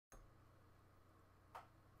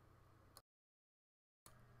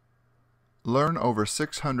Learn over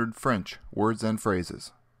 600 French words and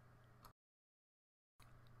phrases.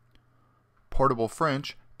 Portable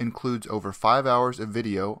French includes over 5 hours of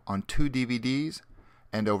video on 2 DVDs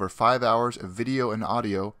and over 5 hours of video and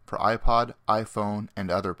audio for iPod, iPhone,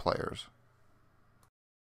 and other players.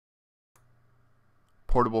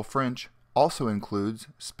 Portable French also includes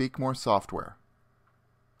Speakmore software.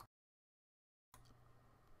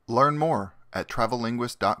 Learn more at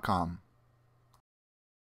travellinguist.com.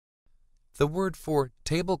 The word for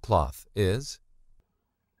tablecloth is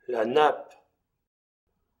la nappe,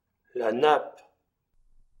 la nappe,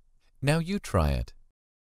 Now you try it.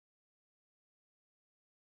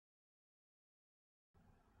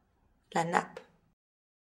 la nappe,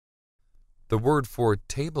 The word for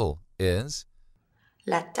table is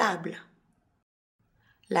la table,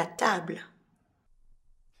 la table,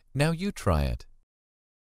 Now you try it.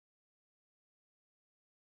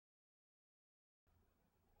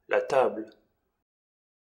 la table,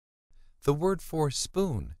 The word for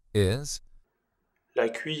spoon is la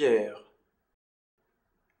cuillère,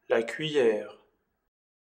 la cuillère,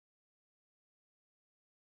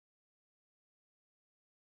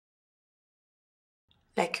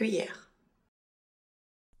 la cuillère,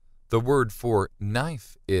 The word for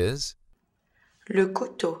knife is le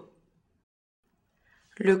couteau,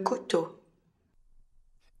 le couteau,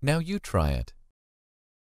 Now you try it.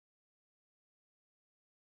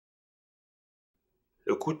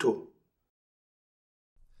 le couteau,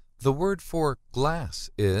 The word for glass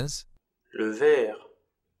is le verre,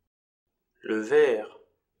 le verre,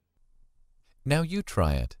 Now you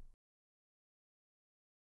try it.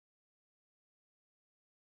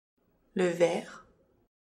 le verre,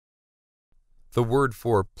 The word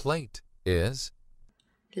for plate is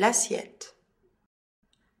l'assiette,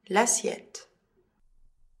 l'assiette,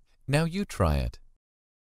 Now you try it.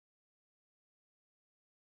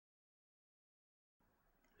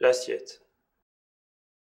 l'assiette,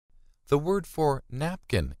 The word for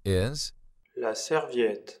napkin is la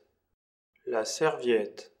serviette, la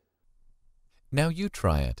serviette, Now you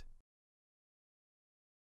try it.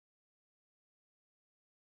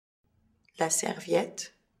 la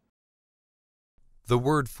serviette, The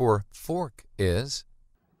word for fork is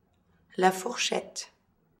la fourchette,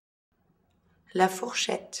 la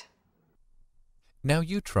fourchette, Now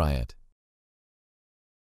you try it.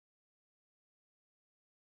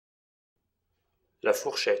 la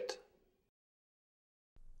fourchette,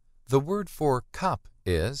 The word for cup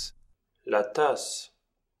is la tasse,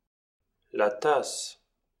 la tasse,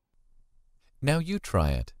 Now you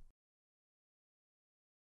try it.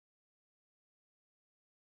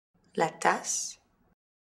 la tasse,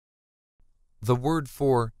 The word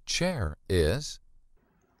for chair is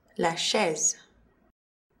la chaise,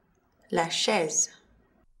 la chaise,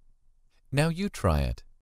 Now you try it.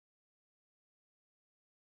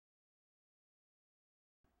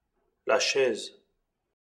 la chaise,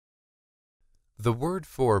 The word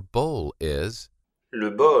for bowl is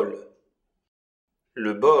le bol,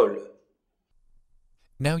 le bol,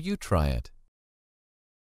 Now you try it.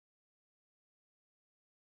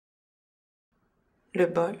 le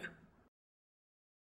bol,